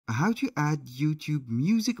how to add YouTube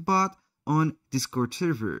Music Bot on Discord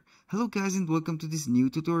server. Hello guys and welcome to this new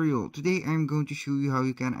tutorial. Today I'm going to show you how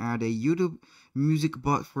you can add a YouTube Music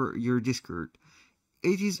Bot for your Discord.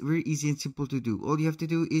 It is very easy and simple to do. All you have to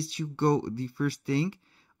do is to go the first thing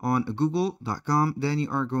on google.com, then you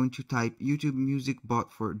are going to type YouTube Music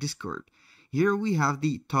Bot for Discord. Here we have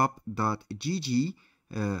the top.gg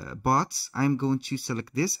bots. I'm going to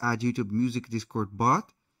select this, add YouTube Music Discord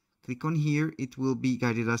bot. Click on here, it will be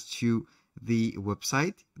guided us to the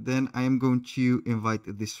website. Then I am going to invite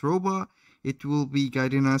this robot. It will be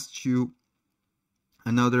guiding us to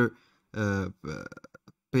another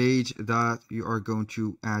page that you are going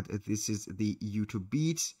to add. This is the YouTube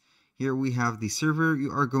Beats. Here we have the server.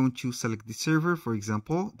 You are going to select the server, for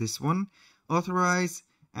example this one, authorize,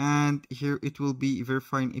 and here it will be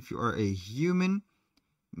verifying if you are a human.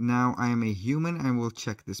 Now I am a human. I will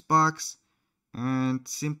check this box and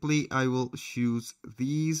simply I will choose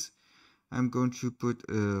these. I'm going to put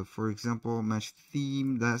for example match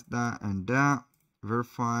theme, that and that,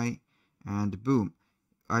 verify, and boom,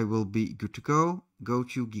 I will be good to go. Go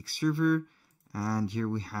to Geek server, and here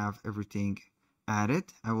we have everything added.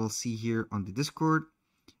 I will see here on the Discord,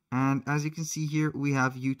 and as you can see here we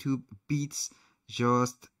have YouTube Beats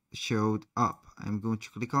just showed up. I'm going to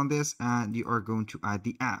click on this and you are going to add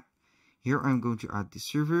the app. Here I'm going to add the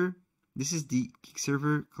server. This is the Geek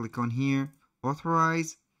server. Click on here,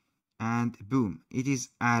 authorize, and boom, it is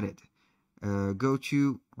added. Go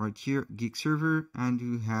to right here Geek server, and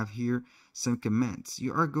you have here some commands.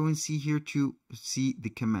 You are going to see here to see the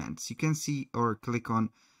commands. You can see or click on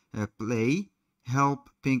play, help,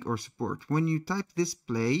 ping, or support. When you type this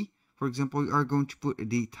play, for example, you are going to put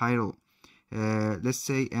the title, let's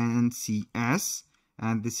say NCS,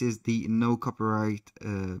 and this is the no copyright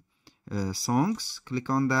songs. Click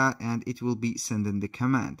on that and it will be sending the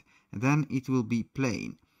command, and then it will be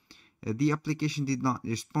playing. The application did not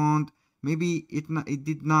respond. Maybe it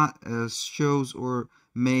did not shows or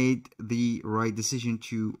made the right decision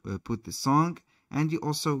to put the song, and you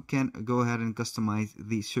also can go ahead and customize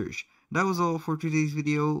the search. That was all for today's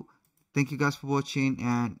video. Thank you guys for watching,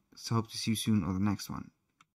 and hope to see you soon on the next one.